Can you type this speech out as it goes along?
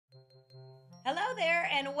Hello there,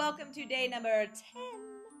 and welcome to day number 10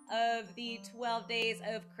 of the 12 days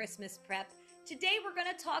of Christmas prep. Today, we're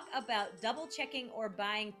going to talk about double checking or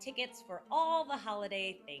buying tickets for all the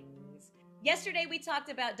holiday things. Yesterday, we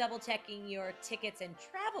talked about double checking your tickets and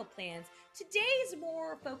travel plans. Today's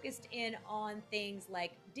more focused in on things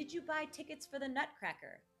like, did you buy tickets for the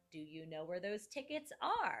Nutcracker? Do you know where those tickets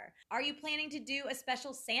are? Are you planning to do a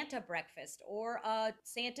special Santa breakfast or a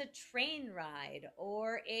Santa train ride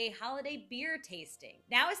or a holiday beer tasting?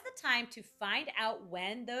 Now is the time to find out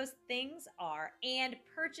when those things are and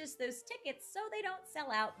purchase those tickets so they don't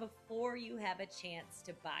sell out before you have a chance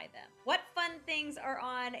to buy them. What fun things are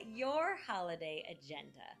on your holiday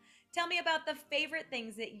agenda? Tell me about the favorite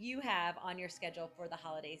things that you have on your schedule for the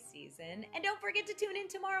holiday season. And don't forget to tune in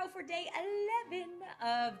tomorrow for day 11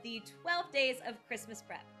 of the 12 days of Christmas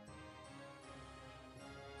prep.